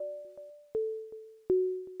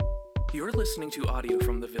You're listening to audio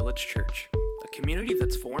from the Village Church, a community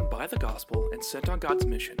that's formed by the gospel and sent on God's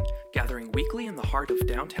mission, gathering weekly in the heart of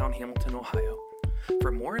downtown Hamilton, Ohio.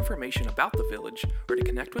 For more information about the Village or to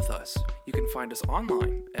connect with us, you can find us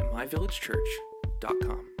online at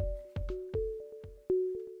myvillagechurch.com.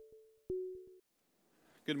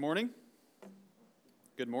 Good morning.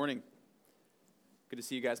 Good morning. Good to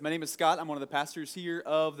see you guys. My name is Scott. I'm one of the pastors here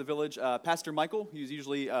of the Village. Pastor Michael, who's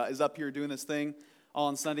usually is up here doing this thing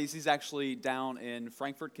on Sundays. He's actually down in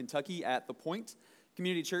Frankfort, Kentucky at The Point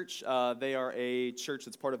Community Church. They are a church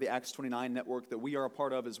that's part of the Acts 29 network that we are a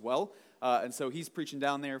part of as well. And so he's preaching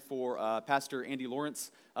down there for Pastor Andy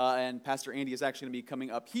Lawrence. And Pastor Andy is actually going to be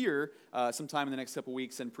coming up here sometime in the next couple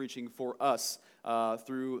weeks and preaching for us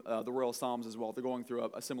through the Royal Psalms as well. They're going through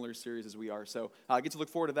a similar series as we are. So I get to look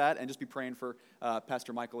forward to that and just be praying for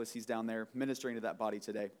Pastor Michael as he's down there ministering to that body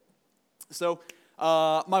today. So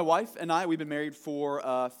my wife and I, we've been married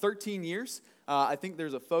for 13 years. I think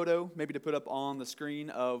there's a photo maybe to put up on the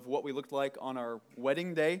screen of what we looked like on our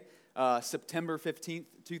wedding day, September 15th,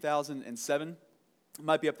 2007. It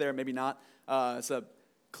might be up there, maybe not. It's a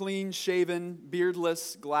clean-shaven,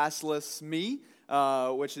 beardless, glassless me,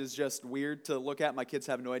 which is just weird to look at. My kids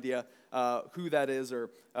have no idea who that is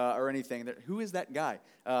or anything. Who is that guy?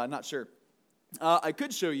 Not sure. I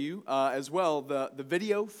could show you as well the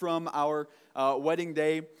video from our wedding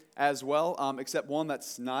day as well, except one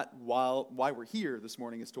that's not why we're here this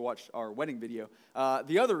morning is to watch our wedding video.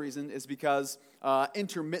 The other reason is because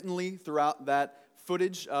intermittently throughout that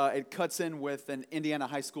footage, it cuts in with an Indiana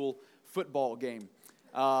high school football game.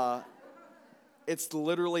 It's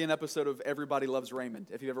literally an episode of Everybody Loves Raymond.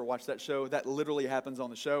 If you've ever watched that show, that literally happens on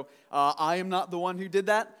the show. I am not the one who did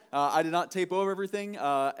that. I did not tape over everything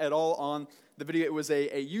at all on the video. It was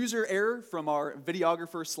a user error from our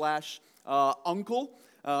videographer / uncle.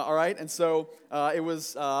 All right, and so it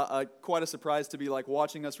was quite a surprise to be like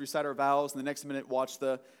watching us recite our vows, and the next minute watch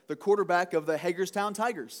the quarterback of the Hagerstown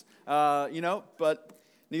Tigers. But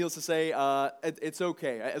needless to say, it's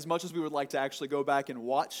okay. As much as we would like to actually go back and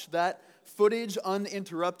watch that footage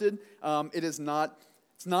uninterrupted, it's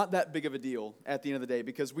not that big of a deal at the end of the day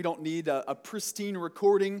because we don't need a pristine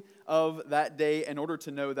recording of that day in order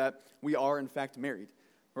to know that we are in fact married,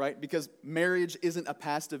 right? Because marriage isn't a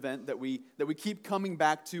past event that we keep coming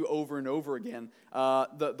back to over and over again.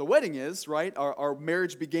 The wedding is, right? Our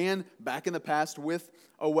marriage began back in the past with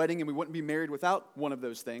a wedding, and we wouldn't be married without one of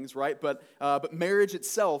those things, right? But marriage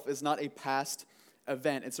itself is not a past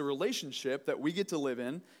event. It's a relationship that we get to live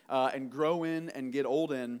in and grow in and get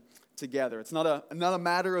old in together. It's not a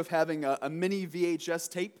matter of having a mini VHS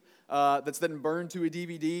tape that's then burned to a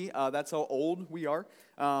DVD. That's how old we are.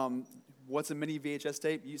 What's a mini VHS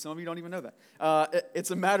tape? Some of you don't even know that.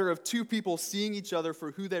 It's a matter of two people seeing each other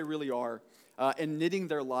for who they really are and knitting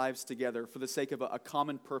their lives together for the sake of a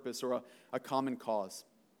common purpose or a common cause.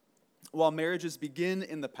 While marriages begin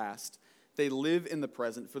in the past, they live in the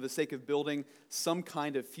present for the sake of building some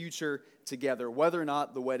kind of future together, whether or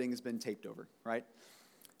not the wedding has been taped over, right?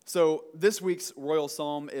 So this week's Royal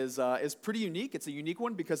Psalm is pretty unique. It's a unique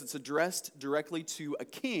one because it's addressed directly to a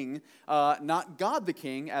king, not God the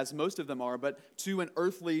king, as most of them are, but to an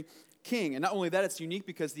earthly king. And not only that, it's unique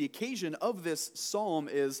because the occasion of this psalm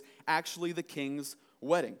is actually the king's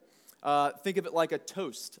wedding. Think of it like a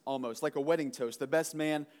toast, almost, like a wedding toast. The best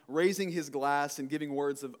man raising his glass and giving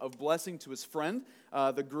words of blessing to his friend,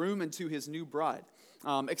 the groom, and to his new bride.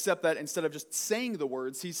 Except that instead of just saying the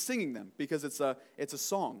words, he's singing them because it's a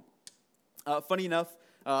song. Funny enough,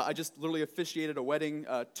 I just literally officiated a wedding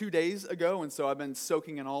 2 days ago, and so I've been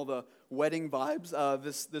soaking in all the wedding vibes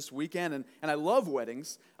this weekend. And I love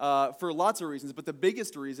weddings for lots of reasons, but the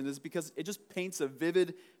biggest reason is because it just paints a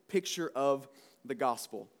vivid picture of the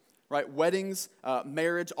gospel. Right? Weddings,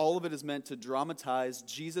 marriage, all of it is meant to dramatize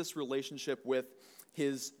Jesus' relationship with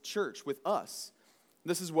his church, with us.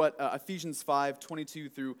 This is what Ephesians 5:22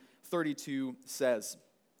 through 32 says.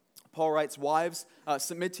 Paul writes, "Wives,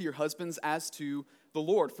 submit to your husbands as to the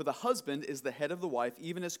Lord, for the husband is the head of the wife,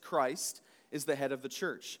 even as Christ is the head of the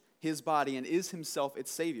church, his body, and is himself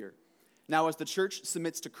its Savior. Now as the church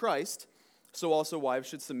submits to Christ, so also wives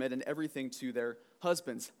should submit in everything to their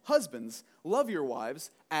husbands. Husbands, love your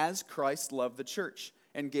wives as Christ loved the church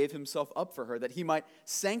and gave himself up for her, that he might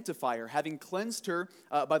sanctify her, having cleansed her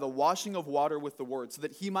by the washing of water with the word, so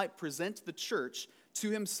that he might present the church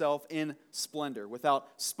to himself in splendor,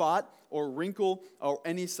 without spot or wrinkle or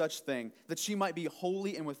any such thing, that she might be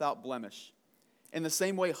holy and without blemish. In the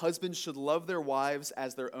same way, husbands should love their wives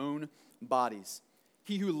as their own bodies.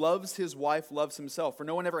 He who loves his wife loves himself, for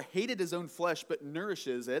no one ever hated his own flesh, but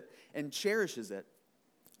nourishes it and cherishes it,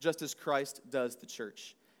 just as Christ does the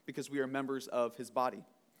church, because we are members of his body.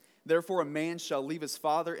 Therefore, a man shall leave his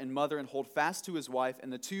father and mother and hold fast to his wife,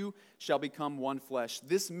 and the two shall become one flesh.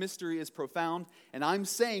 This mystery is profound, and I'm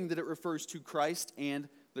saying that it refers to Christ and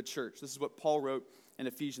the church. This is what Paul wrote in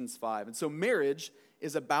Ephesians 5. And so marriage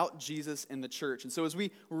is about Jesus and the church. And so as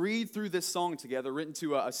we read through this song together, written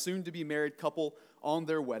to a soon-to-be married couple on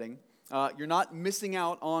their wedding, you're not missing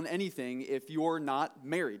out on anything if you're not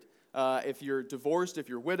married. If you're divorced, if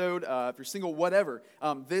you're widowed, if you're single, whatever.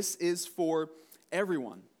 This is for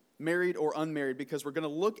everyone, married or unmarried, because we're going to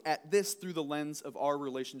look at this through the lens of our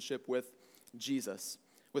relationship with Jesus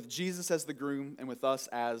as the groom and with us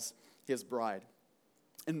as his bride.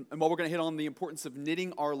 And while we're going to hit on the importance of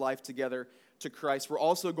knitting our life together to Christ, we're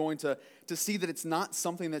also going to see that it's not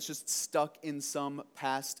something that's just stuck in some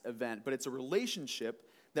past event, but it's a relationship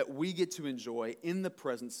that we get to enjoy in the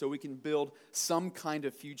present so we can build some kind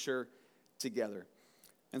of future together.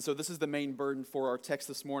 And so this is the main burden for our text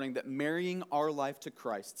this morning, that marrying our life to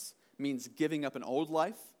Christ's means giving up an old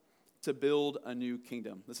life to build a new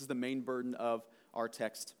kingdom. This is the main burden of our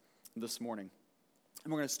text this morning.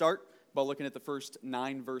 And we're going to start by looking at the first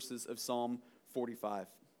 9 verses of Psalm 45.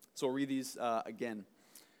 So I'll read these again.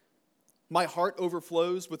 My heart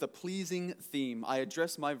overflows with a pleasing theme. I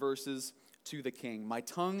address my verses to the king. My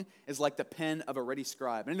tongue is like the pen of a ready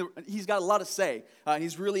scribe. And he's got a lot to say. And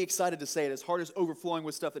he's really excited to say it. His heart is overflowing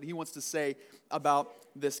with stuff that he wants to say about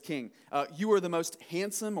this king. You are the most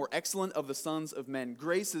handsome or excellent of the sons of men.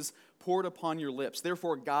 Grace is poured upon your lips.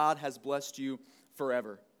 Therefore, God has blessed you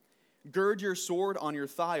forever. Gird your sword on your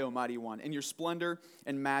thigh, O mighty one, in your splendor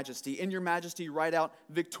and majesty. In your majesty, ride out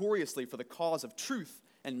victoriously for the cause of truth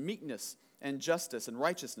and meekness and justice and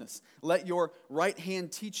righteousness. Let your right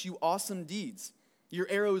hand teach you awesome deeds. Your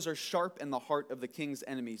arrows are sharp in the heart of the king's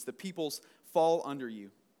enemies. The peoples fall under you.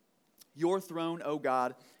 Your throne, O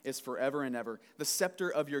God, is forever and ever. The scepter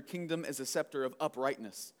of your kingdom is a scepter of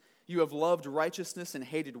uprightness. You have loved righteousness and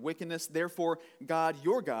hated wickedness. Therefore, God,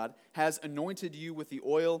 your God, has anointed you with the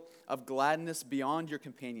oil of gladness beyond your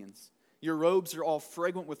companions. Your robes are all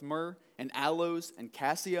fragrant with myrrh and aloes and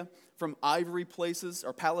cassia. From ivory places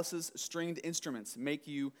or palaces, stringed instruments make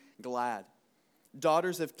you glad.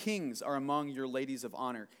 Daughters of kings are among your ladies of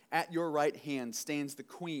honor. At your right hand stands the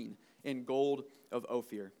queen in gold of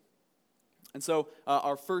Ophir. And so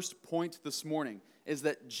our first point this morning is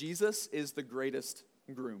that Jesus is the greatest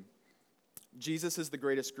groom. Jesus is the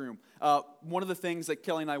greatest groom. One of the things that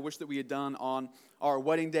Kelly and I wish that we had done on our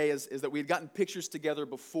wedding day is that we had gotten pictures together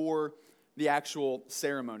before the actual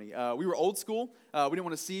ceremony. We were old school. We didn't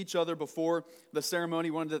want to see each other before the ceremony.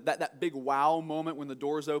 We wanted that big wow moment when the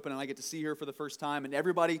doors open and I get to see her for the first time, and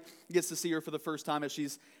everybody gets to see her for the first time as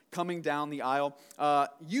she's coming down the aisle.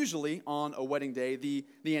 Usually on a wedding day,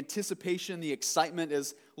 the anticipation, the excitement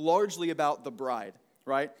is largely about the bride.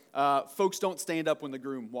 Right? Folks don't stand up when the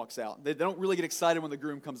groom walks out. They don't really get excited when the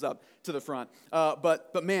groom comes up to the front.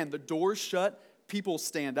 But man, the doors shut, people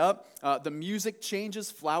stand up, the music changes,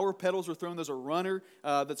 flower petals are thrown, there's a runner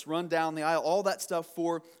that's run down the aisle, all that stuff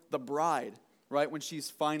for the bride, right? When she's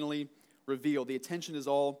finally revealed. The attention is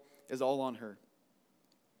all on her.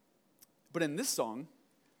 But in this song,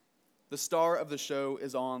 the star of the show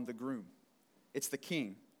is on the groom. It's the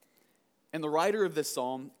king. And the writer of this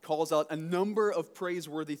psalm calls out a number of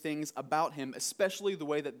praiseworthy things about him, especially the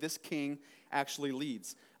way that this king actually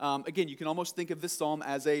leads. Again, you can almost think of this psalm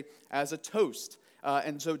as a toast.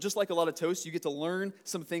 And so just like a lot of toasts, you get to learn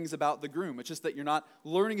some things about the groom. It's just that you're not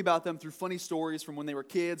learning about them through funny stories from when they were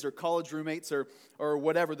kids or college roommates or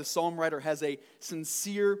whatever. The psalm writer has a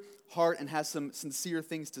sincere heart and has some sincere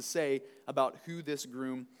things to say about who this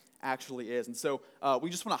groom actually is. And so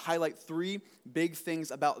we just want to highlight 3 big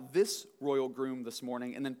things about this royal groom this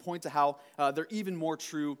morning and then point to how they're even more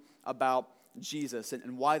true about Jesus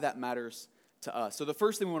and why that matters to us. So the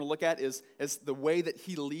first thing we want to look at is the way that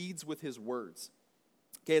he leads with his words.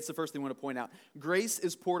 Okay, it's the first thing we want to point out. Grace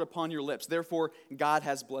is poured upon your lips. Therefore, God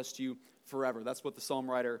has blessed you forever. That's what the psalm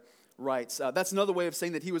writer writes. That's another way of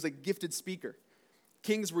saying that he was a gifted speaker.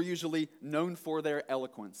 Kings were usually known for their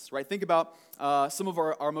eloquence, right? Think about some of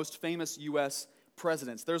our most famous U.S.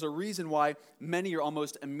 presidents. There's a reason why many are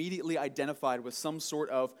almost immediately identified with some sort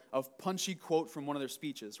of punchy quote from one of their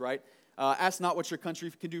speeches, right? Ask not what your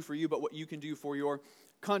country can do for you, but what you can do for your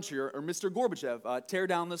country. Or Mr. Gorbachev, tear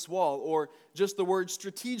down this wall. Or just the word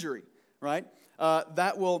strategery, right?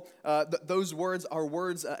 Those words are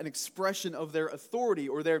words, an expression of their authority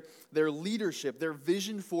or their leadership, their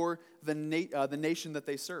vision for the nation that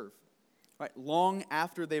they serve. Right? Long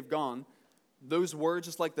after they've gone, those words,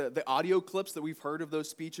 just like the audio clips that we've heard of those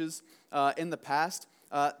speeches in the past,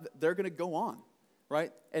 they're going to go on.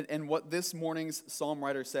 right? And what this morning's psalm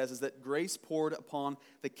writer says is that grace poured upon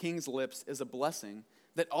the king's lips is a blessing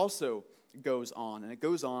that also goes on, and it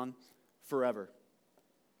goes on forever.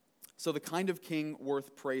 So the kind of king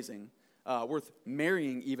worth praising, worth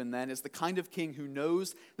marrying even then, is the kind of king who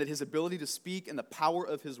knows that his ability to speak and the power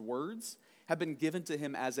of his words have been given to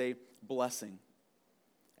him as a blessing,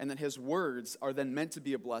 and that his words are then meant to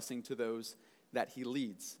be a blessing to those that he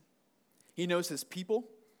leads. He knows his people,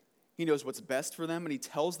 he knows what's best for them, and he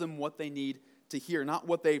tells them what they need to hear, not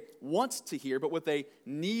what they want to hear, but what they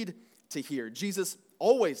need to hear. Jesus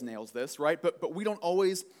always nails this, right? But we don't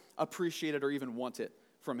always appreciate it or even want it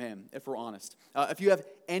from him, if we're honest. If you have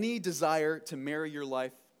any desire to marry your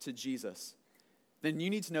life to Jesus, then you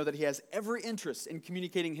need to know that he has every interest in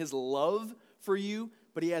communicating his love for you,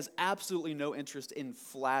 but he has absolutely no interest in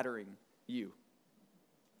flattering you.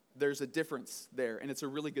 There's a difference there, and it's a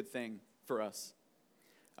really good thing for us.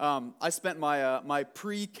 I spent my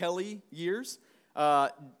pre-Kelly years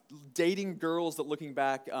dating girls that, looking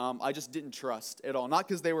back, I just didn't trust at all. Not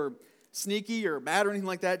because they were sneaky or bad or anything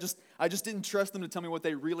like that. I just didn't trust them to tell me what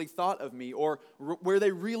they really thought of me, or where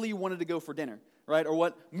they really wanted to go for dinner, right? Or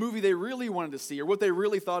what movie they really wanted to see, or what they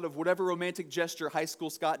really thought of whatever romantic gesture High School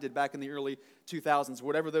Scott did back in the early 2000s,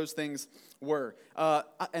 whatever those things were.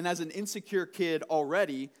 And as an insecure kid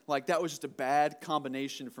already, like, that was just a bad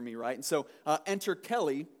combination for me, right? And so enter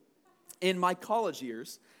Kelly in my college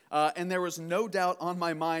years, and there was no doubt on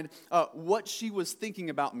my mind what she was thinking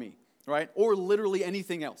about me, right? Or literally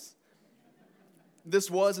anything else.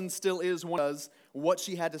 This was and still is one of what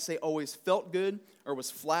she had to say always felt good or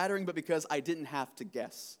was flattering, but because I didn't have to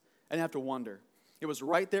guess. I didn't have to wonder. It was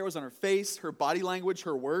right there. It was on her face, her body language,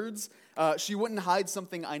 her words. She wouldn't hide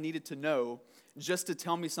something I needed to know just to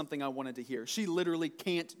tell me something I wanted to hear. She literally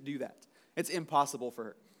can't do that. It's impossible for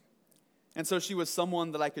her. And so she was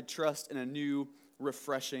someone that I could trust in a new,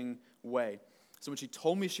 refreshing way. So when she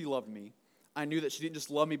told me she loved me, I knew that she didn't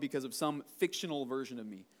just love me because of some fictional version of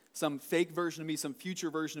me, some fake version of me, some future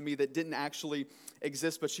version of me that didn't actually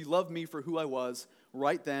exist, but she loved me for who I was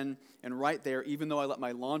right then and right there, even though I let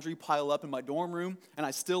my laundry pile up in my dorm room, and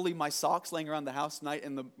I still leave my socks laying around the house tonight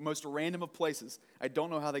in the most random of places. I don't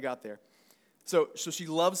know how they got there. So she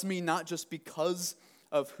loves me not just because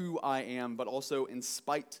of who I am, but also in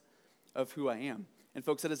spite of who I am. And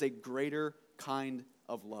folks, that is a greater kind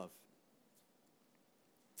of love.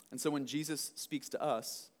 And so when Jesus speaks to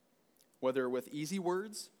us, whether with easy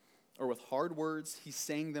words or with hard words, he's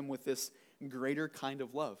saying them with this greater kind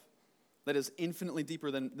of love that is infinitely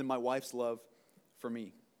deeper than my wife's love for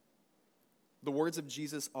me. The words of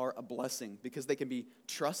Jesus are a blessing because they can be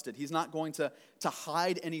trusted. He's not going to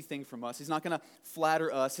hide anything from us. He's not going to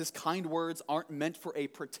flatter us. His kind words aren't meant for a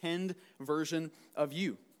pretend version of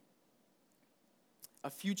you, a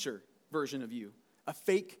future version of you, a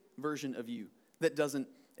fake version of you that doesn't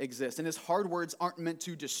exist. And his hard words aren't meant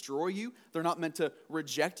to destroy you. They're not meant to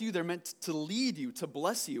reject you. They're meant to lead you, to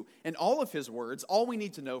bless you. And all of his words, all we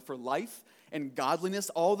need to know for life and godliness,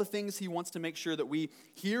 all the things he wants to make sure that we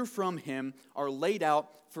hear from him are laid out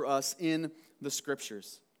for us in the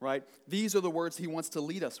scriptures, right? These are the words he wants to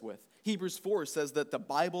lead us with. Hebrews 4 says that the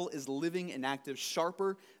Bible is living and active,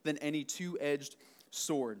 sharper than any two-edged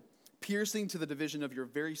sword, piercing to the division of your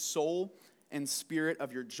very soul and spirit,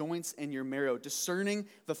 of your joints and your marrow, discerning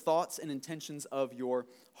the thoughts and intentions of your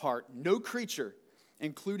heart. No creature,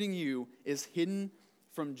 including you, is hidden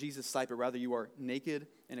from Jesus' sight, but rather you are naked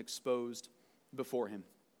and exposed before him.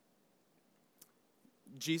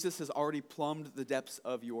 Jesus has already plumbed the depths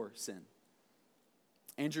of your sin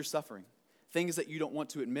and your suffering. Things that you don't want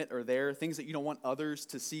to admit are there, things that you don't want others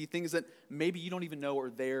to see, things that maybe you don't even know are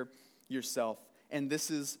there yourself. And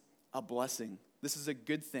this is a blessing. This is a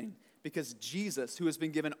good thing. Because Jesus, who has been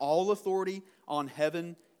given all authority on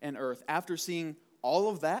heaven and earth, after seeing all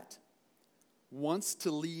of that, wants to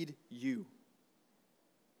lead you.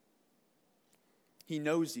 He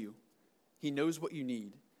knows you. He knows what you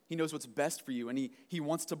need. He knows what's best for you, and he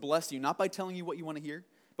wants to bless you, not by telling you what you want to hear,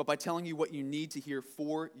 but by telling you what you need to hear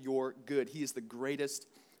for your good. He is the greatest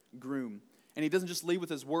groom. And he doesn't just lead with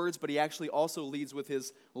his words, but he actually also leads with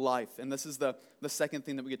his life. And this is the second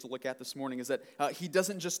thing that we get to look at this morning, is that he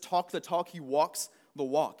doesn't just talk the talk, he walks the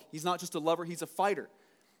walk. He's not just a lover, he's a fighter.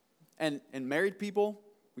 And married people,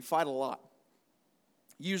 we fight a lot.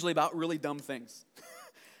 Usually about really dumb things.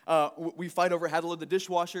 We fight over how to load the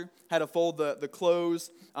dishwasher, how to fold the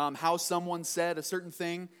clothes, how someone said a certain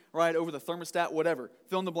thing, right, over the thermostat, whatever.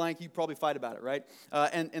 Fill in the blank, you probably fight about it, right?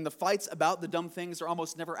 And the fights about the dumb things are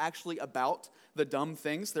almost never actually about the dumb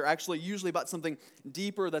things. They're actually usually about something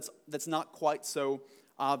deeper that's not quite so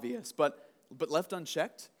obvious. But left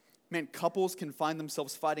unchecked, man, couples can find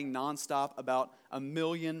themselves fighting nonstop about a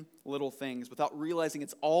million little things without realizing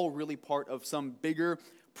it's all really part of some bigger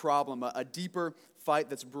problem, a deeper fight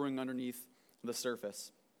that's brewing underneath the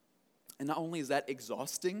surface. And not only is that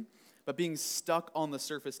exhausting, but being stuck on the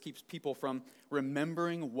surface keeps people from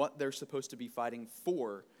remembering what they're supposed to be fighting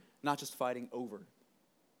for, not just fighting over.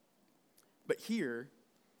 But here,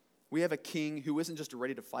 we have a king who isn't just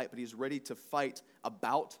ready to fight, but he's ready to fight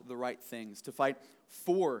about the right things, to fight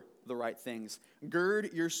for the right things.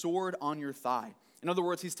 Gird your sword on your thigh. In other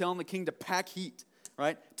words, he's telling the king to pack heat,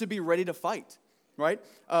 right? To be ready to fight, right?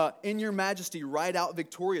 In your majesty, ride out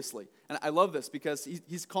victoriously. And I love this because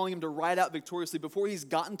he's calling him to ride out victoriously. Before he's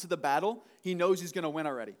gotten to the battle, he knows he's going to win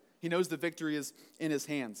already. He knows the victory is in his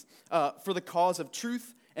hands. For the cause of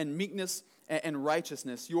truth and meekness and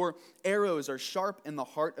righteousness, your arrows are sharp in the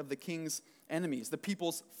heart of the king's enemies. The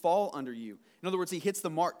peoples fall under you. In other words, he hits the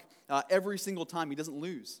mark every single time. He doesn't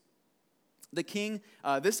lose. The king,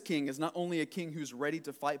 this king is not only a king who's ready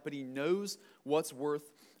to fight, but he knows what's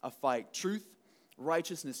worth a fight. Truth,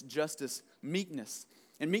 righteousness, justice, meekness.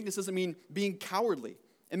 And meekness doesn't mean being cowardly.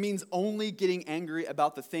 It means only getting angry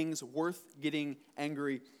about the things worth getting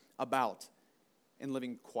angry about and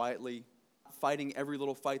living quietly, fighting every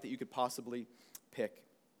little fight that you could possibly pick.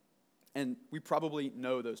 And we probably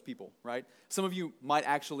know those people, right? Some of you might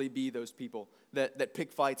actually be those people that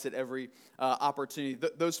pick fights at every opportunity.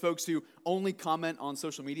 Those folks who only comment on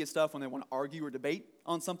social media stuff when they want to argue or debate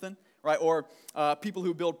on something, right? Or people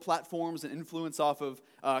who build platforms and influence off of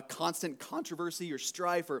constant controversy or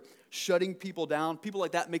strife or shutting people down. People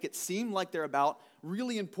like that make it seem like they're about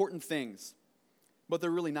really important things, but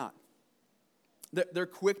they're really not. They're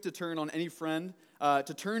quick to turn any friend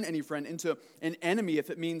into an enemy if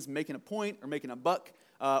it means making a point or making a buck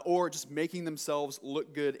or just making themselves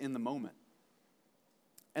look good in the moment.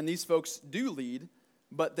 And these folks do lead,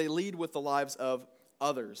 but they lead with the lives of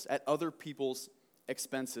others at other people's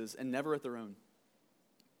expenses and never at their own.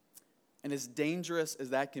 And as dangerous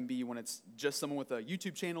as that can be when it's just someone with a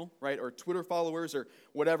YouTube channel, right, or Twitter followers or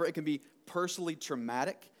whatever, it can be personally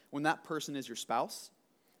traumatic when that person is your spouse,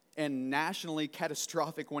 and nationally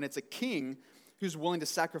catastrophic when it's a king who's willing to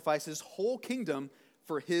sacrifice his whole kingdom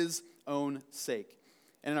for his own sake.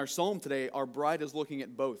 And in our psalm today, our bride is looking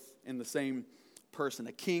at both in the same person,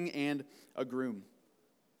 a king and a groom.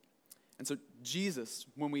 And so Jesus,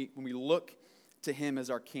 when we look to him as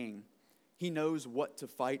our king, he knows what to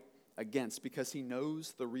fight against because he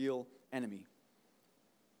knows the real enemy,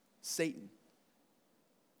 Satan,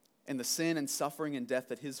 and the sin and suffering and death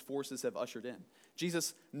that his forces have ushered in.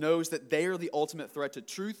 Jesus knows that they are the ultimate threat to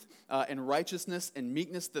truth and righteousness and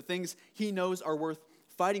meekness, the things he knows are worth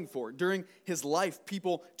fighting for. During his life,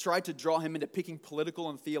 people tried to draw him into picking political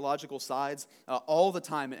and theological sides all the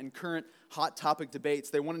time in current hot topic debates.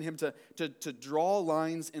 They wanted him to draw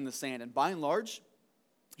lines in the sand. And by and large,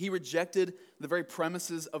 he rejected the very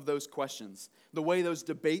premises of those questions, the way those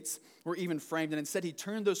debates were even framed. And instead, he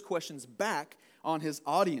turned those questions back on his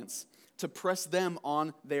audience to press them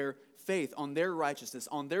on their faith, on their righteousness,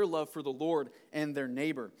 on their love for the Lord and their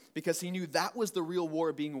neighbor, because he knew that was the real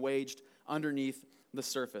war being waged underneath the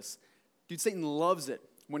surface. Dude, Satan loves it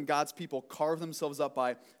when God's people carve themselves up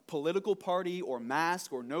by political party or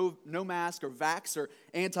mask or no mask or vax or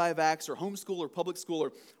anti-vax or homeschool or public school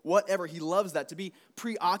or whatever. He loves that, to be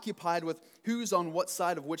preoccupied with who's on what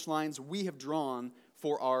side of which lines we have drawn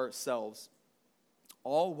for ourselves.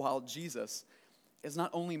 All while Jesus is not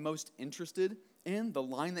only most interested in the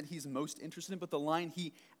line that he's most interested in, but the line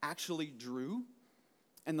he actually drew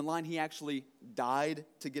and the line he actually died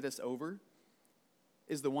to get us over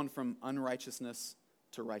is the one from unrighteousness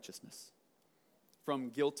to righteousness, from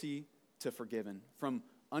guilty to forgiven, from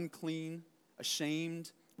unclean,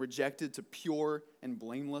 ashamed, rejected to pure and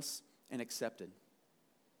blameless and accepted,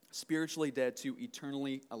 spiritually dead to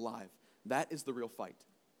eternally alive. That is the real fight.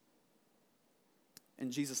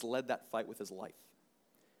 And Jesus led that fight with his life.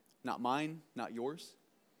 Not mine, not yours.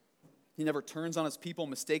 He never turns on his people,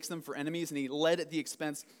 mistakes them for enemies, and he led at the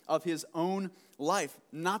expense of his own life,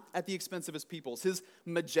 not at the expense of his people's. His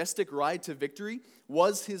majestic ride to victory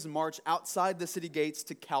was his march outside the city gates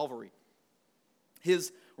to Calvary.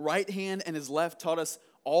 His right hand and his left taught us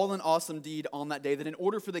all an awesome deed on that day, that in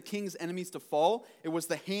order for the king's enemies to fall, it was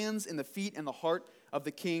the hands and the feet and the heart of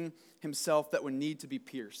the king himself that would need to be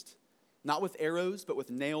pierced. Not with arrows, but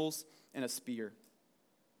with nails and a spear.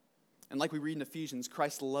 And like we read in Ephesians,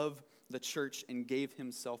 Christ loved the church and gave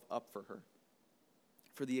himself up for her,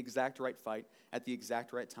 for the exact right fight at the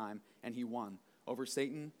exact right time, and he won over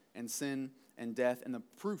Satan and sin and death, and the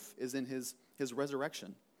proof is in his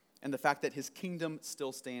resurrection and the fact that his kingdom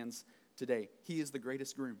still stands today. He is the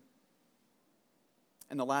greatest groom.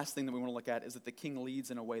 And the last thing that we want to look at is that the king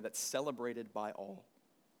leads in a way that's celebrated by all.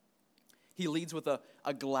 He leads with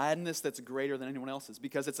a gladness that's greater than anyone else's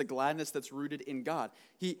because it's a gladness that's rooted in God.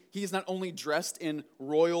 He is not only dressed in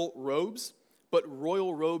royal robes, but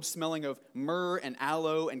royal robes smelling of myrrh and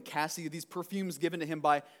aloe and cassia, these perfumes given to him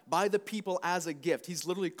by the people as a gift. He's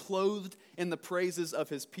literally clothed in the praises of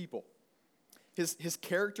his people. His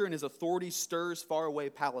character and his authority stirs faraway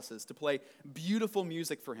palaces to play beautiful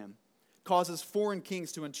music for him, causes foreign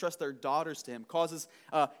kings to entrust their daughters to him, causes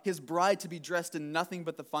his bride to be dressed in nothing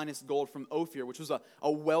but the finest gold from Ophir, which was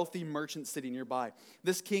a wealthy merchant city nearby.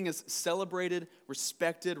 This king is celebrated,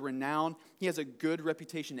 respected, renowned. He has a good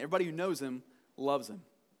reputation. Everybody who knows him loves him.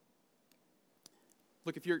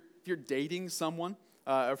 Look, if you're dating someone,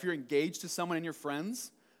 or if you're engaged to someone and your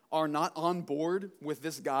friends are not on board with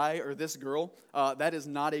this guy or this girl, that is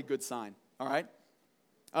not a good sign, all right?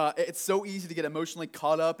 It's so easy to get emotionally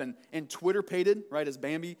caught up and Twitter-pated, right, as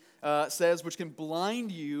Bambi says, which can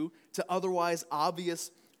blind you to otherwise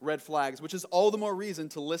obvious red flags, which is all the more reason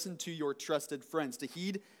to listen to your trusted friends, to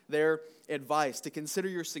heed their advice, to consider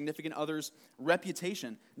your significant other's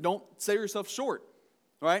reputation. Don't sell yourself short,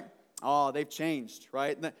 right? Oh, they've changed,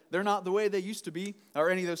 right? They're not the way they used to be, or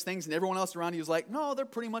any of those things, and everyone else around you is like, no, they're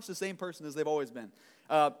pretty much the same person as they've always been.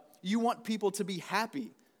 You want people to be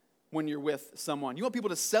happy when you're with someone. You want people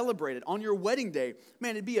to celebrate it on your wedding day.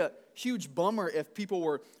 Man, it'd be a huge bummer if people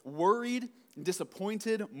were worried,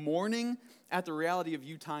 disappointed, mourning at the reality of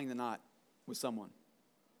you tying the knot with someone.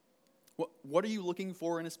 What are you looking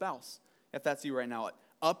for in a spouse, if that's you right now?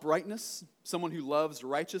 Uprightness, someone who loves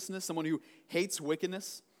righteousness, someone who hates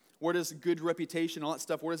wickedness. Where does good reputation, all that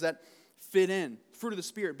stuff, where does that fit in? Fruit of the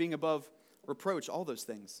Spirit, being above reproach, all those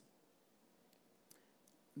things.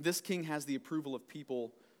 This king has the approval of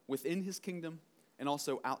people within his kingdom and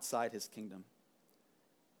also outside his kingdom.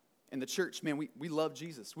 In the church, man, we love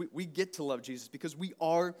Jesus. We get to love Jesus because we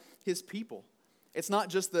are his people. It's not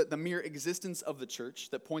just the mere existence of the church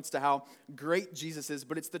that points to how great Jesus is,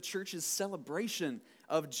 but it's the church's celebration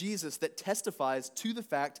of Jesus that testifies to the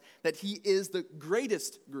fact that he is the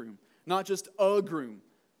greatest groom, not just a groom,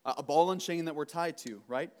 a ball and chain that we're tied to,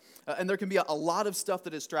 right? And there can be a lot of stuff that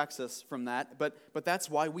distracts us from that, but that's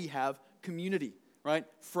why we have community, right?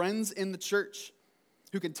 Friends in the church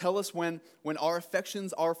who can tell us when our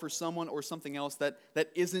affections are for someone or something else that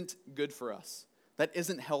isn't good for us, that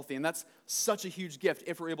isn't healthy. And that's such a huge gift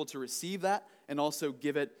if we're able to receive that and also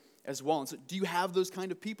give it as well. And so do you have those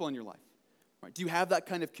kind of people in your life? Right? Do you have that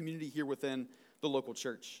kind of community here within the local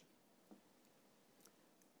church?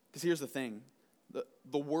 Because here's the thing.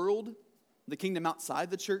 The world, the kingdom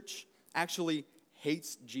outside the church, actually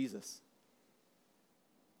hates Jesus.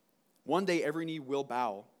 One day every knee will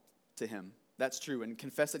bow to him. That's true, and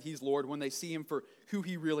confess that he's Lord when they see him for who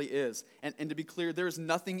he really is. And to be clear, there is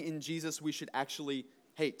nothing in Jesus we should actually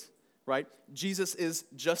hate, right? Jesus is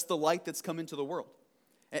just the light that's come into the world.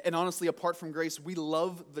 And honestly, apart from grace, we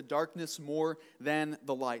love the darkness more than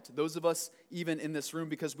the light. Those of us even in this room,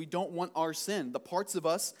 because we don't want our sin. The parts of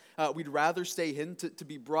us we'd rather stay hidden to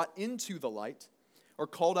be brought into the light or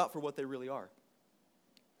called out for what they really are.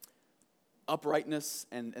 Uprightness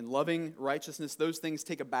and loving righteousness, those things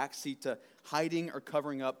take a backseat to hiding or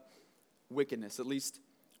covering up wickedness, at least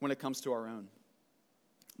when it comes to our own.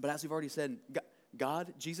 But as we've already said,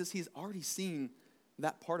 God, Jesus, he's already seen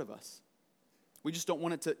that part of us. We just don't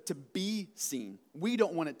want it to be seen. We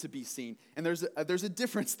don't want it to be seen. And there's a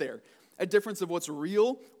difference there, a difference of what's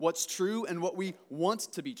real, what's true, and what we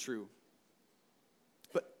want to be true.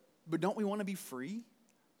 But don't we want to be free?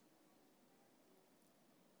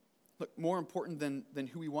 Look, more important than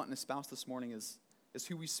who we want in a spouse this morning is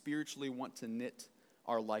who we spiritually want to knit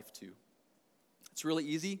our life to. It's really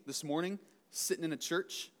easy this morning, sitting in a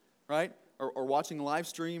church, right, or watching a live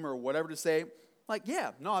stream or whatever to say, like,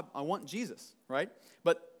 yeah, no, I want Jesus, right?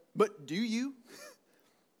 But do you?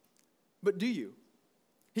 But do you?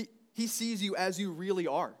 He sees you as you really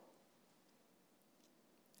are.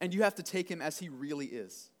 And you have to take him as he really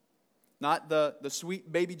is. Not the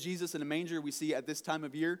sweet baby Jesus in a manger we see at this time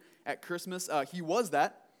of year at Christmas. He was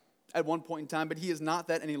that at one point in time, but he is not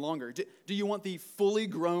that any longer. Do you want the fully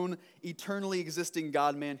grown, eternally existing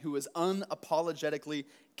God-man who is unapologetically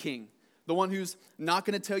king? The one who's not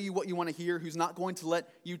going to tell you what you want to hear, who's not going to let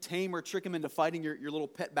you tame or trick him into fighting your little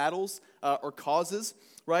pet battles or causes,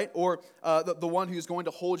 right? Or the one who's going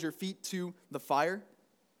to hold your feet to the fire.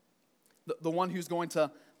 The one who's going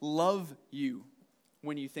to love you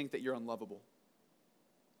when you think that you're unlovable.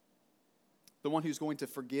 The one who's going to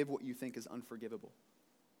forgive what you think is unforgivable.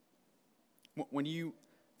 When you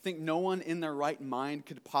think no one in their right mind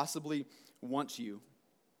could possibly want you.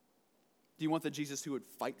 Do you want the Jesus who would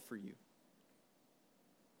fight for you?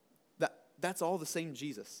 That's all the same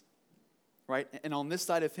Jesus, right? And on this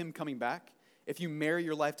side of him coming back, if you marry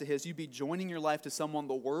your life to his, you'd be joining your life to someone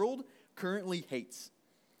the world currently hates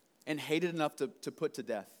and hated enough to put to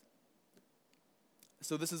death.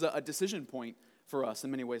 So this is a decision point for us in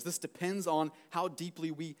many ways. This depends on how deeply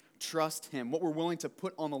we trust him, what we're willing to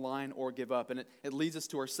put on the line or give up. And it leads us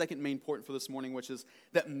to our second main point for this morning, which is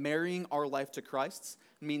that marrying our life to Christ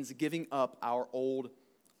means giving up our old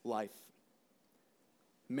life.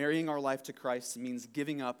 Marrying our life to Christ means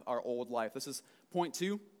giving up our old life. This is point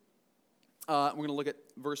 2. We're going to look at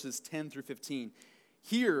verses 10 through 15.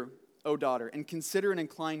 Hear, O daughter, and consider and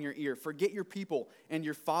incline your ear. Forget your people and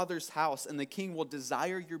your father's house, and the king will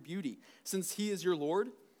desire your beauty. Since he is your Lord,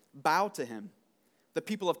 bow to him. The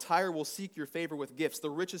people of Tyre will seek your favor with gifts, the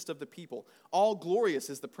richest of the people. All glorious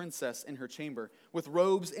is the princess in her chamber, with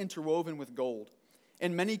robes interwoven with gold.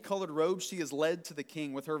 In many colored robes she is led to the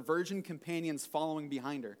king, with her virgin companions following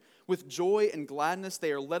behind her. With joy and gladness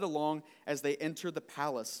they are led along as they enter the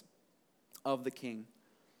palace of the king.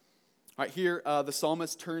 All right, here the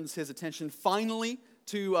psalmist turns his attention finally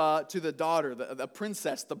to the daughter, the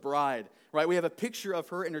princess, the bride. Right, we have a picture of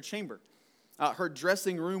her in her chamber. Her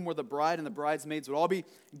dressing room where the bride and the bridesmaids would all be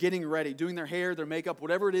getting ready, doing their hair, their makeup,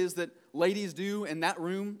 whatever it is that ladies do in that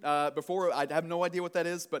room. Before, I have no idea what that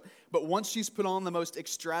is, but once she's put on the most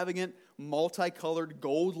extravagant, multicolored,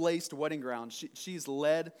 gold-laced wedding gown, she's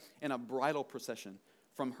led in a bridal procession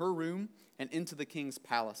from her room and into the king's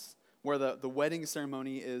palace, where the wedding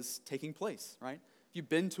ceremony is taking place, right? If you've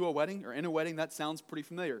been to a wedding or in a wedding, that sounds pretty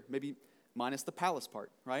familiar, maybe minus the palace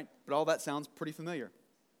part, right? But all that sounds pretty familiar.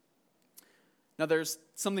 Now, there's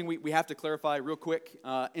something we have to clarify real quick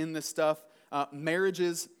in this stuff.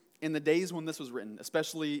 Marriages in the days when this was written,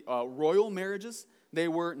 especially royal marriages, they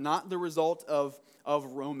were not the result of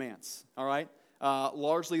romance, all right?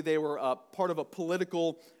 Largely, they were part of a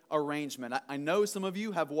political arrangement. I know some of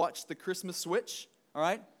you have watched The Christmas Switch, all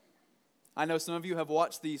right? I know some of you have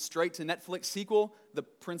watched the straight-to-Netflix sequel, The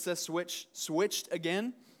Princess Switch Switched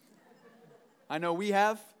Again. I know we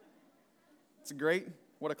have. It's great.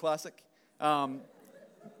 What a classic.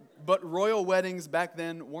 But royal weddings back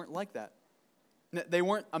then weren't like that. They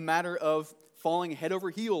weren't a matter of falling head over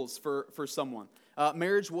heels for someone.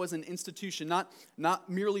 Marriage was an institution, not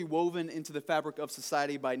merely woven into the fabric of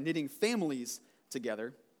society by knitting families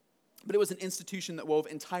together, but it was an institution that wove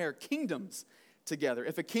entire kingdoms together.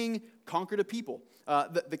 If a king conquered a people,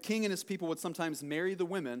 the king and his people would sometimes marry the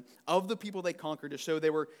women of the people they conquered to show they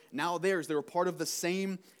were now theirs. They were part of the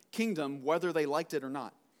same kingdom, whether they liked it or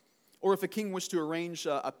not. Or if a king wished to arrange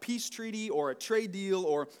a peace treaty or a trade deal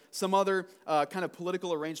or some other kind of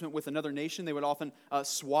political arrangement with another nation, they would often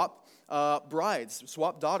swap brides,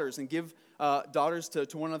 swap daughters, and give daughters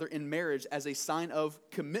to one another in marriage as a sign of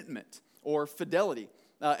commitment or fidelity.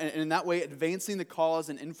 And in that way, advancing the cause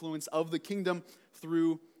and influence of the kingdom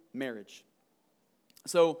through marriage.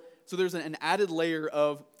 So there's an added layer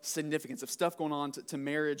of significance, of stuff going on to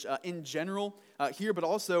marriage in general here, but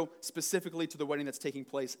also specifically to the wedding that's taking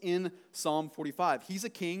place in Psalm 45. He's a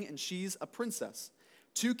king and she's a princess.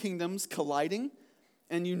 Two kingdoms colliding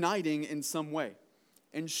and uniting in some way.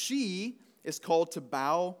 And she is called to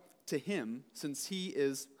bow to him since he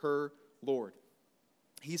is her Lord.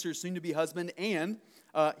 He's her soon-to-be husband, and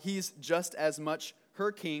he's just as much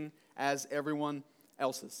her king as everyone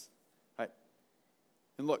else's.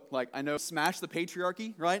 And look, like I know, smash the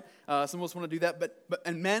patriarchy, right? Some of us want to do that,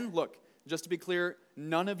 but men, look, just to be clear,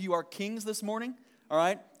 none of you are kings this morning, all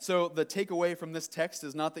right? So the takeaway from this text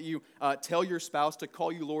is not that you tell your spouse to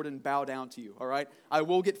call you Lord and bow down to you, all right? I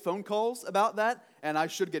will get phone calls about that, and I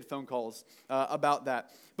should get phone calls about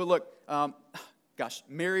that. But look,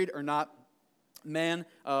 married or not, men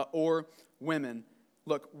or women,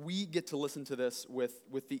 look, we get to listen to this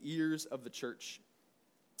with the ears of the church,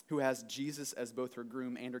 who has Jesus as both her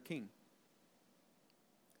groom and her king.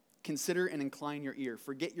 Consider and incline your ear.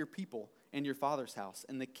 Forget your people and your father's house,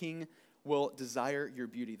 and the king will desire your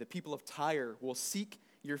beauty. The people of Tyre will seek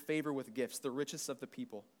your favor with gifts, the richest of the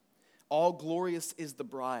people. All glorious is the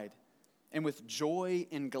bride, and with joy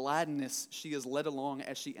and gladness she is led along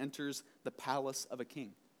as she enters the palace of a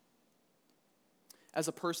king. As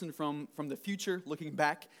a person from the future, looking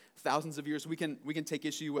back thousands of years, we can take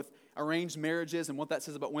issue with arranged marriages and what that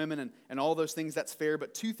says about women and all those things. That's fair.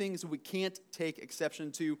 But two things we can't take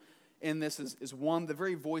exception to in this is one, the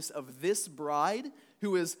very voice of this bride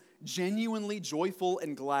who is genuinely joyful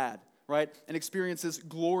and glad, right? And experiences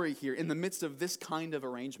glory here in the midst of this kind of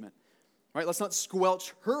arrangement, right? Let's not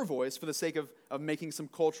squelch her voice for the sake of making some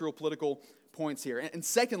cultural, political points here. And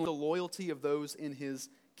secondly, the loyalty of those in his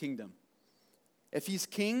kingdom. If he's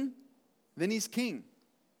king, then he's king.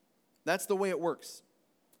 That's the way it works.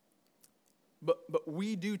 But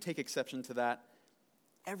we do take exception to that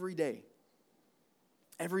every day.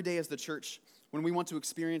 Every day as the church, when we want to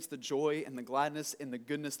experience the joy and the gladness and the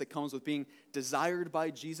goodness that comes with being desired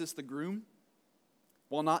by Jesus the groom,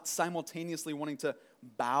 while not simultaneously wanting to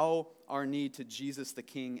bow our knee to Jesus the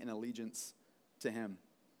King in allegiance to him.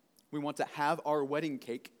 We want to have our wedding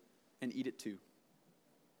cake and eat it too.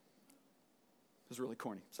 It was really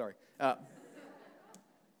corny, sorry.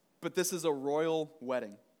 But this is a royal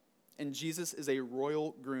wedding, and Jesus is a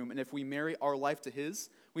royal groom. And if we marry our life to his,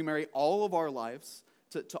 we marry all of our lives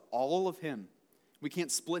to all of him. We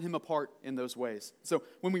can't split him apart in those ways. So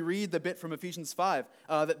when we read the bit from Ephesians 5,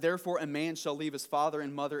 that therefore a man shall leave his father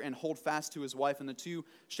and mother and hold fast to his wife, and the two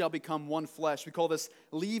shall become one flesh. We call this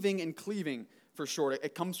leaving and cleaving for short.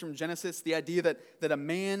 It comes from Genesis, the idea that a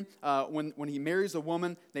man, when he marries a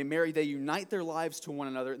woman, they unite their lives to one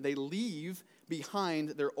another. They leave behind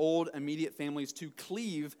their old immediate families to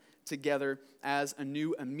cleave together as a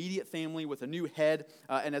new immediate family with a new head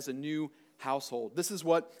and as a new household. This is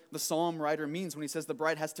what the psalm writer means when he says the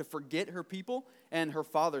bride has to forget her people and her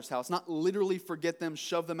father's house. Not literally forget them,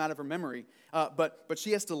 shove them out of her memory, but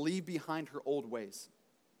she has to leave behind her old ways,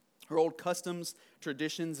 her old customs,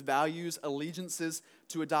 traditions, values, allegiances,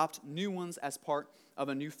 to adopt new ones as part of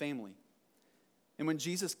a new family. And when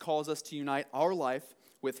Jesus calls us to unite our life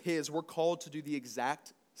with his, we're called to do the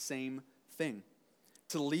exact same thing.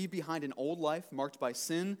 To leave behind an old life marked by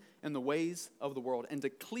sin and the ways of the world, and to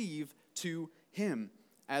cleave to him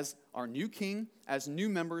as our new king, as new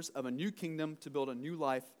members of a new kingdom, to build a new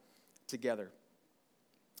life together.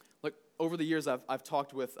 Look, over the years, I've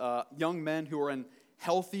talked with young men who are in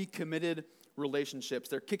healthy, committed relationships.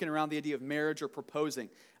 They're kicking around the idea of marriage or proposing.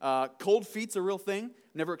 Cold feet's a real thing.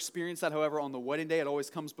 Never experienced that, however, on the wedding day. It always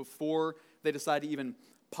comes before they decide to even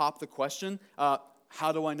pop the question.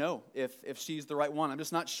 How do I know if she's the right one? I'm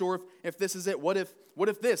just not sure if this is it. What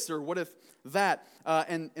if this or what if that?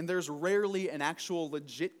 And there's rarely an actual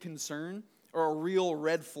legit concern or a real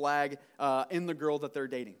red flag in the girl that they're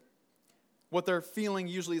dating. What they're feeling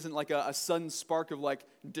usually isn't like a sudden spark of like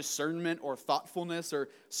discernment or thoughtfulness or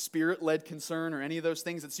spirit-led concern or any of those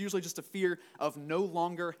things. It's usually just a fear of no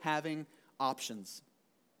longer having options.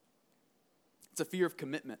 It's a fear of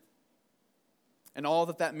commitment. And all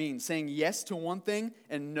that means, saying yes to one thing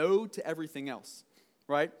and no to everything else,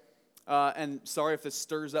 right? And sorry if this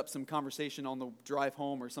stirs up some conversation on the drive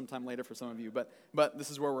home or sometime later for some of you, but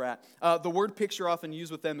this is where we're at. The word picture often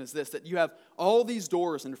used with them is this, that you have all these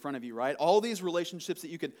doors in front of you, right? All these relationships that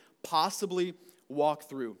you could possibly walk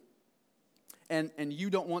through. And you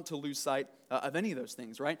don't want to lose sight of any of those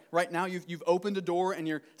things, right? Right now, you've opened a door and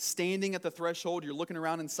you're standing at the threshold. You're looking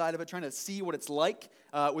around inside of it, trying to see what it's like.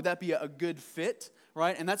 Would that be a good fit,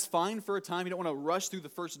 right? And that's fine for a time. You don't want to rush through the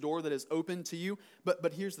first door that is open to you.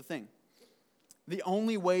 But here's the thing. The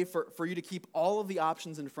only way for you to keep all of the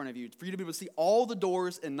options in front of you, for you to be able to see all the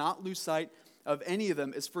doors and not lose sight of any of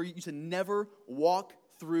them, is for you to never walk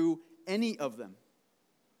through any of them.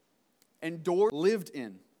 And doors lived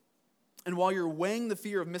in. And while you're weighing the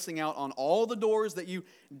fear of missing out on all the doors that you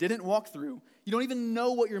didn't walk through, you don't even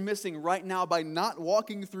know what you're missing right now by not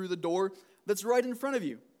walking through the door that's right in front of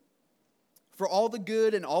you. For all the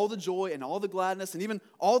good and all the joy and all the gladness and even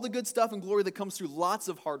all the good stuff and glory that comes through lots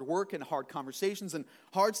of hard work and hard conversations and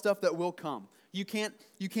hard stuff that will come. You can't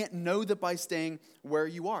know that by staying where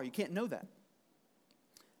you are. You can't know that.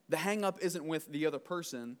 The hang-up isn't with the other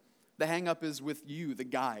person. The hang-up is with you, the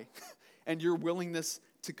guy, and your willingness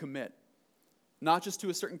to commit. Not just to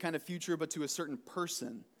a certain kind of future, but to a certain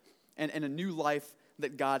person and a new life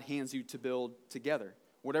that God hands you to build together,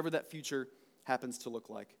 whatever that future happens to look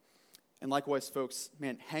like. And likewise, folks,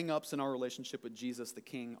 man, hang-ups in our relationship with Jesus the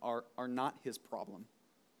King are not his problem.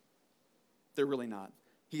 They're really not.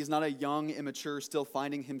 He's not a young, immature, still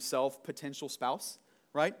finding himself potential spouse,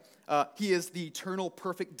 right? He is the eternal,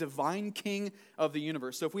 perfect, divine King of the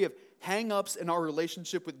universe. So if we have hang-ups in our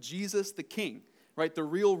relationship with Jesus the King, right, the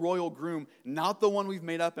real royal groom, not the one we've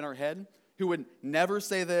made up in our head, who would never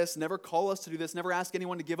say this, never call us to do this, never ask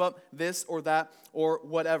anyone to give up this or that or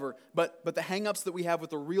whatever. But the hang-ups that we have with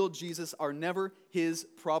the real Jesus are never his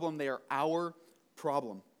problem. They are our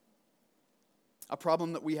problem. A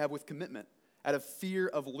problem that we have with commitment out of fear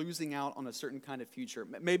of losing out on a certain kind of future.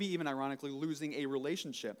 Maybe even ironically losing a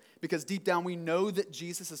relationship. Because deep down we know that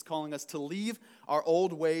Jesus is calling us to leave our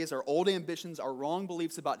old ways, our old ambitions, our wrong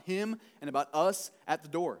beliefs about him and about us at the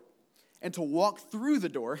door. And to walk through the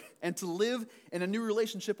door and to live in a new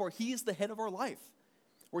relationship where he is the head of our life.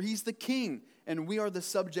 Where he's the king and we are the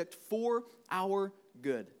subject for our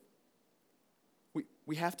good.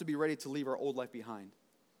 we have to be ready to leave our old life behind,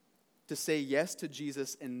 to say yes to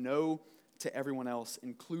Jesus and no to everyone else,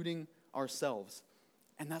 including ourselves.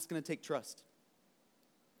 And that's going to take trust.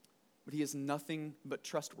 But he is nothing but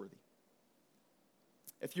trustworthy.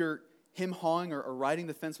 If you're him-hawing or riding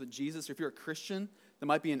the fence with Jesus, or if you're a Christian that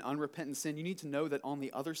might be in unrepentant sin, you need to know that on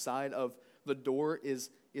the other side of the door is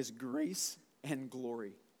grace and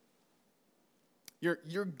glory.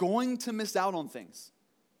 You're going to miss out on things.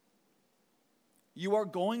 You are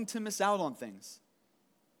going to miss out on things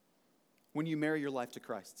when you marry your life to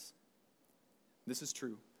Christ's. This is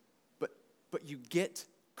true. But you get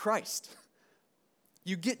Christ.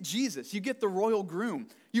 You get Jesus. You get the royal groom.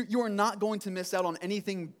 You are not going to miss out on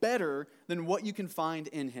anything better than what you can find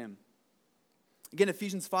in him. Again,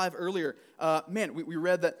 Ephesians 5 earlier, we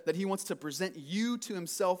read that he wants to present you to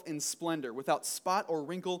himself in splendor, without spot or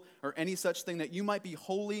wrinkle or any such thing, that you might be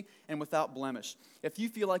holy and without blemish. If you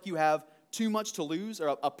feel like you have too much to lose,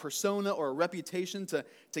 or a persona or a reputation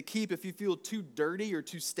to keep, if you feel too dirty or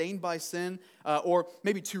too stained by sin, or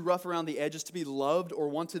maybe too rough around the edges to be loved or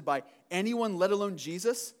wanted by anyone, let alone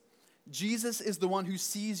Jesus, Jesus is the one who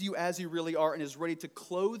sees you as you really are and is ready to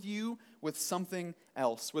clothe you with something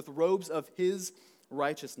else, with robes of his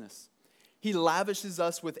righteousness. He lavishes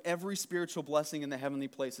us with every spiritual blessing in the heavenly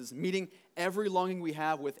places, meeting every longing we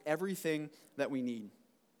have with everything that we need.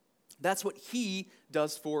 That's what he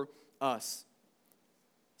does for us.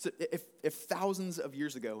 So if thousands of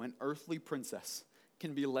years ago an earthly princess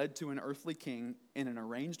can be led to an earthly king in an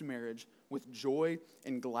arranged marriage with joy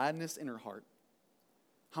and gladness in her heart,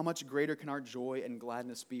 how much greater can our joy and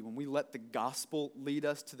gladness be when we let the gospel lead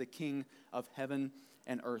us to the King of heaven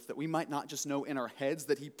and earth, that we might not just know in our heads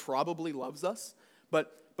that he probably loves us, but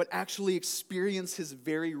actually experience his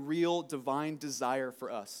very real divine desire for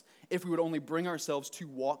us, if we would only bring ourselves to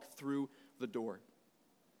walk through the door.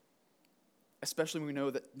 Especially when we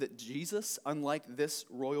know that Jesus, unlike this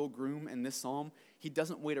royal groom in this psalm, he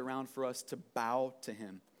doesn't wait around for us to bow to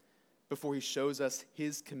him before he shows us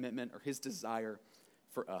his commitment or his desire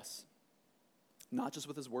for us. Not just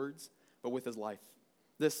with his words, but with his life.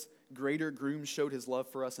 This greater groom showed his love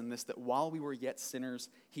for us in this, that while we were yet sinners,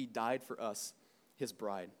 he died for us, his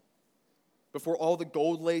bride. Before all the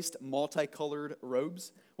gold-laced, multicolored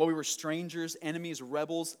robes, while we were strangers, enemies,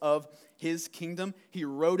 rebels of his kingdom, he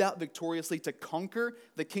rode out victoriously to conquer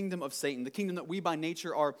the kingdom of Satan, the kingdom that we by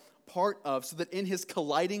nature are part of, so that in his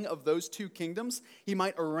colliding of those two kingdoms, he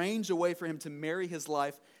might arrange a way for him to marry his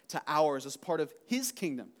life to ours as part of his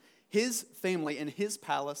kingdom, his family, and his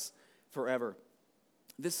palace forever.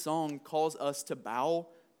 This song calls us to bow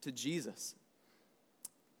to Jesus.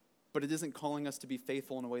 But it isn't calling us to be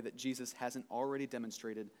faithful in a way that Jesus hasn't already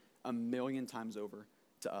demonstrated 1,000,000 times over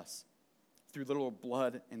to us. Through literal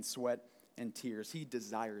blood and sweat and tears, he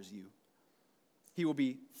desires you. He will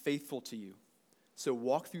be faithful to you. So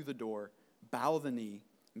walk through the door, bow the knee,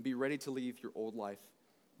 and be ready to leave your old life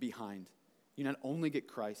behind. You not only get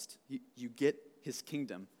Christ, you get his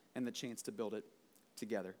kingdom and the chance to build it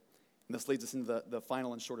together. And this leads us into the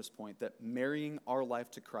final and shortest point, that marrying our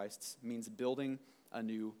life to Christ's means building a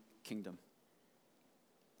new kingdom.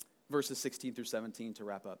 Verses 16 through 17 to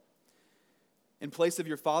wrap up. In place of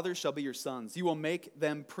your fathers shall be your sons. You will make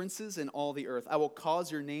them princes in all the earth. I will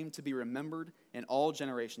cause your name to be remembered in all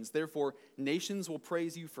generations. Therefore, nations will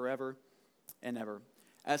praise you forever and ever.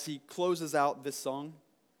 As he closes out this song,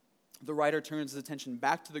 the writer turns his attention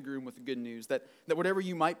back to the groom with the good news that whatever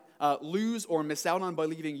you might lose or miss out on by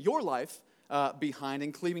leaving your life behind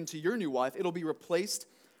and cleaving to your new wife, it'll be replaced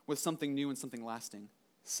with something new and something lasting.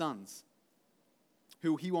 Sons,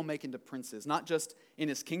 who he will make into princes, not just in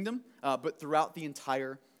his kingdom, but throughout the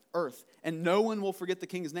entire earth. And no one will forget the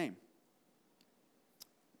king's name.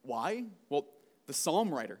 Why? Well, the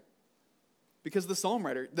psalm writer. Because the psalm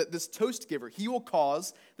writer, this toast giver, he will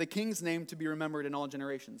cause the king's name to be remembered in all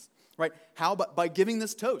generations. Right? How? By giving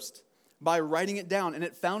this toast, by writing it down. And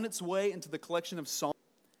it found its way into the collection of psalms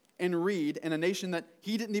and read in a nation that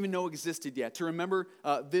he didn't even know existed yet, to remember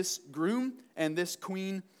this groom and this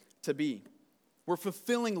queen to be. We're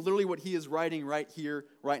fulfilling literally what he is writing right here,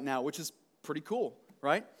 right now, which is pretty cool,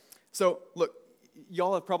 right? So, look,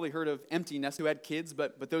 y'all have probably heard of empty nesters who had kids,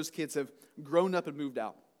 but those kids have grown up and moved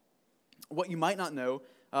out. What you might not know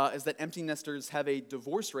is that empty nesters have a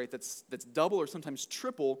divorce rate that's double or sometimes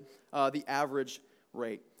triple the average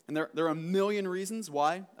rate. And there are a million reasons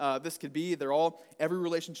why this could be. Every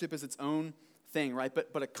relationship is its own thing, right?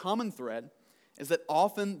 But a common thread is that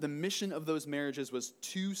often the mission of those marriages was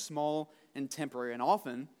too small and temporary, and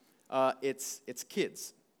often it's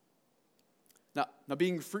kids. Now,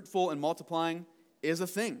 being fruitful and multiplying is a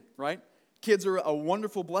thing, right? Kids are a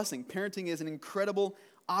wonderful blessing. Parenting is an incredible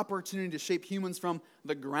opportunity to shape humans from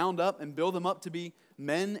the ground up and build them up to be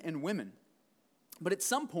men and women. But at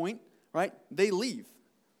some point, right, they leave.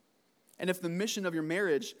 And if the mission of your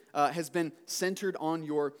marriage has been centered on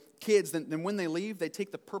your kids, then when they leave, they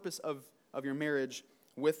take the purpose of your marriage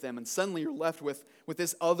with them. And suddenly you're left with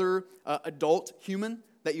this other adult human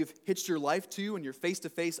that you've hitched your life to, and you're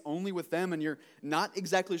face-to-face only with them, and you're not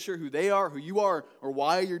exactly sure who they are, who you are, or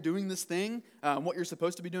why you're doing this thing, what you're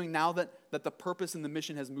supposed to be doing now that the purpose and the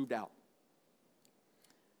mission has moved out.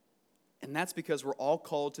 And that's because we're all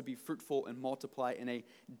called to be fruitful and multiply in a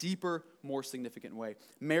deeper, more significant way.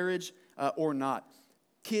 Marriage or not,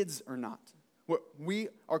 kids or not. We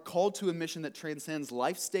are called to a mission that transcends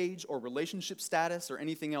life stage or relationship status or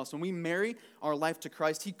anything else. When we marry our life to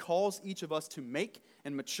Christ, He calls each of us to make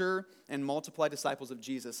and mature and multiply disciples of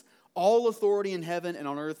Jesus. All authority in heaven and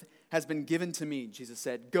on earth has been given to me, Jesus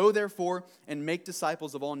said. Go therefore and make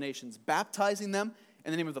disciples of all nations, baptizing them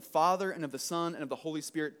in the name of the Father and of the Son and of the Holy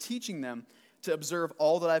Spirit, teaching them to observe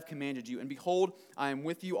all that I've commanded you. And behold, I am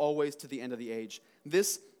with you always to the end of the age.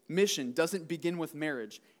 This mission doesn't begin with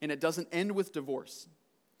marriage, and it doesn't end with divorce.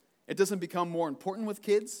 It doesn't become more important with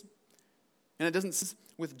kids, and it doesn't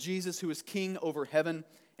with Jesus, who is king over heaven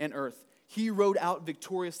and earth. He rode out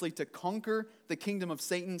victoriously to conquer the kingdom of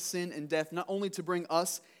Satan, sin, and death, not only to bring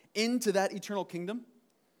us into that eternal kingdom,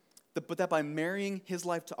 but that by marrying His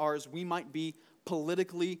life to ours, we might be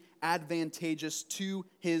politically advantageous to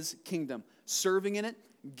His kingdom, serving in it,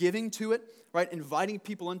 giving to it, right, inviting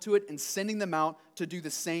people into it, and sending them out to do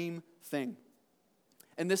the same thing.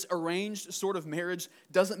 And this arranged sort of marriage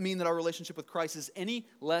doesn't mean that our relationship with Christ is any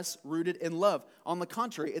less rooted in love. On the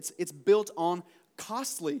contrary, it's built on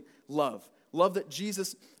costly love that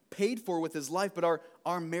Jesus paid for with His life, but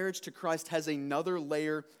our marriage to Christ has another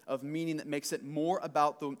layer of meaning that makes it more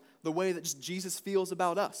about the way that just Jesus feels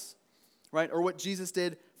about us, right, or what Jesus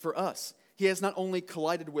did for us. He has not only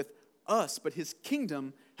collided with us, but His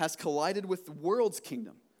kingdom has collided with the world's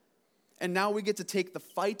kingdom. And now we get to take the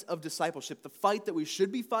fight of discipleship, the fight that we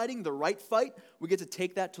should be fighting, the right fight, we get to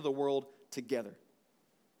take that to the world together.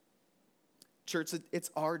 Church,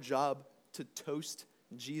 it's our job to toast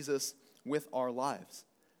Jesus with our lives,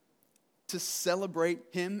 to celebrate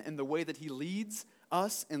Him in the way that He leads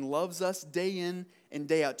us and loves us day in and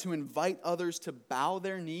day out, to invite others to bow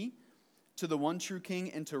their knee to the one true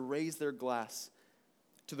King and to raise their glass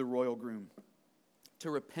to the royal groom, to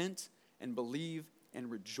repent and believe and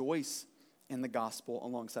rejoice in the gospel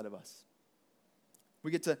alongside of us.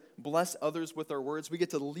 We get to bless others with our words. We get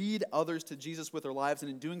to lead others to Jesus with our lives.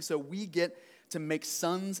 And in doing so, we get to make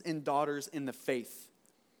sons and daughters in the faith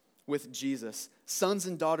with Jesus. Sons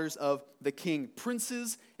and daughters of the King.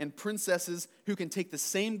 Princes and princesses who can take the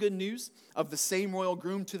same good news of the same royal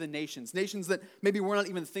groom to the nations. Nations that maybe we're not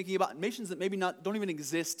even thinking about. Nations that maybe don't even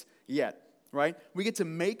exist yet. Right? We get to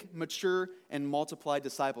make, mature, and multiply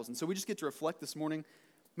disciples. And so we just get to reflect this morning,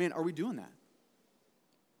 man, are we doing that?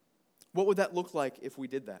 What would that look like if we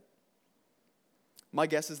did that? My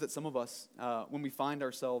guess is that some of us, when we find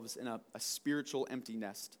ourselves in a spiritual empty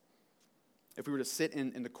nest, if we were to sit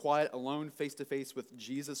in the quiet, alone, face-to-face with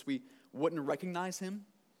Jesus, we wouldn't recognize Him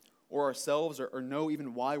or ourselves or know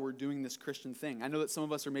even why we're doing this Christian thing. I know that some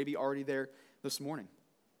of us are maybe already there this morning.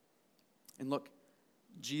 And look,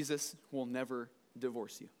 Jesus will never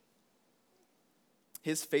divorce you.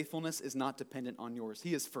 His faithfulness is not dependent on yours.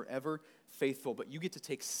 He is forever faithful, but you get to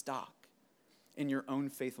take stock in your own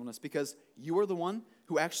faithfulness because you are the one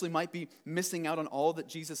who actually might be missing out on all that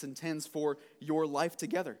Jesus intends for your life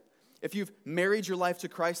together. If you've married your life to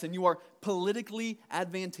Christ and you are politically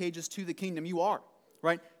advantageous to the kingdom, you are,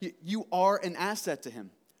 right? You are an asset to Him,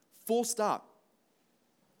 full stop.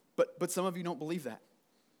 But some of you don't believe that.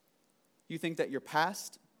 You think that your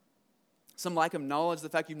past, some lack of knowledge, the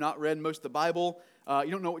fact you've not read most of the Bible, you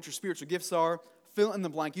don't know what your spiritual gifts are, fill in the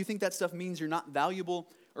blank. You think that stuff means you're not valuable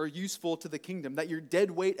or useful to the kingdom, that you're dead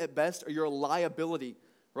weight at best or you're a liability,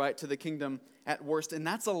 right, to the kingdom at worst. And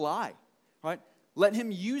that's a lie, right? Let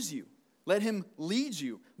Him use you. Let Him lead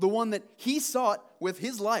you, the one that He sought with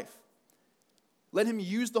His life. Let Him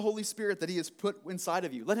use the Holy Spirit that He has put inside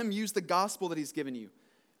of you. Let Him use the gospel that He's given you.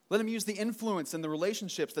 Let Him use the influence and the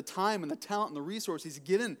relationships, the time and the talent and the resources He's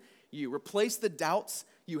given you. Replace the doubts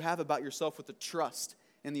you have about yourself with the trust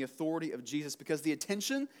and the authority of Jesus, because the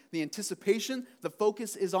attention, the anticipation, the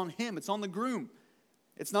focus is on Him. It's on the groom.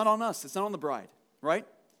 It's not on us. It's not on the bride, right?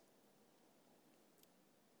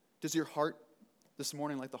 Does your heart this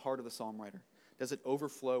morning, like the heart of the psalm writer, does it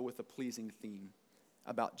overflow with a pleasing theme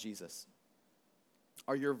about Jesus?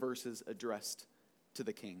 Are your verses addressed to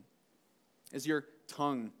the King? Is your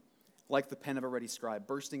tongue like the pen of a ready scribe,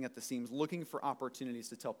 bursting at the seams, looking for opportunities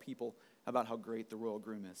to tell people about how great the royal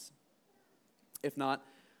groom is? If not,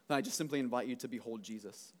 then I just simply invite you to behold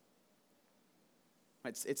Jesus.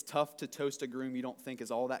 It's tough to toast a groom you don't think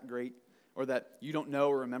is all that great, or that you don't know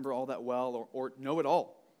or remember all that well, or know it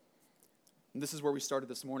all. And this is where we started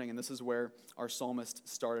this morning, and this is where our psalmist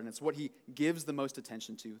started. And it's what he gives the most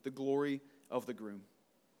attention to, the glory of the groom.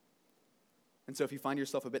 And so if you find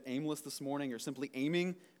yourself a bit aimless this morning, or simply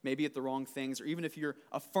aiming maybe at the wrong things, or even if you're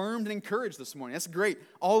affirmed and encouraged this morning, that's great.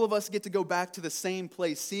 All of us get to go back to the same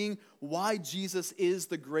place, seeing why Jesus is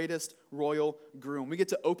the greatest royal groom. We get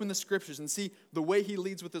to open the scriptures and see the way he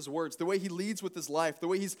leads with his words, the way he leads with his life, the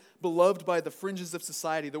way he's beloved by the fringes of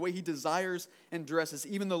society, the way he desires and dresses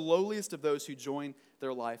even the lowliest of those who join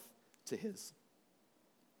their life to his.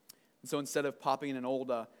 And so instead of popping in an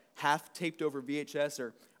old half-taped over VHS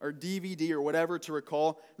or DVD or whatever to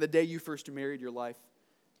recall the day you first married your life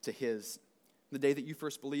to his, the day that you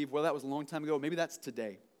first believed, well, that was a long time ago, maybe that's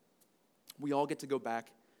today. We all get to go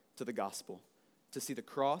back to the gospel, to see the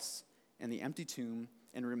cross and the empty tomb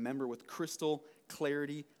and remember with crystal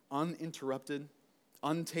clarity, uninterrupted,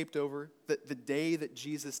 untaped over, the day that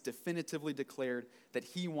Jesus definitively declared that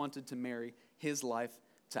he wanted to marry his life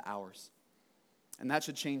to ours. And that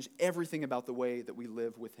should change everything about the way that we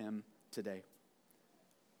live with him today.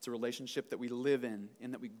 It's a relationship that we live in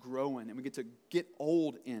and that we grow in and we get to get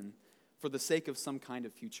old in for the sake of some kind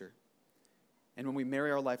of future. And when we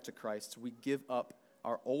marry our life to Christ, we give up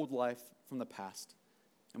our old life from the past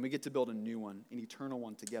and we get to build a new one, an eternal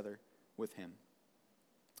one together with him.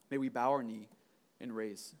 May we bow our knee and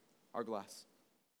raise our glass.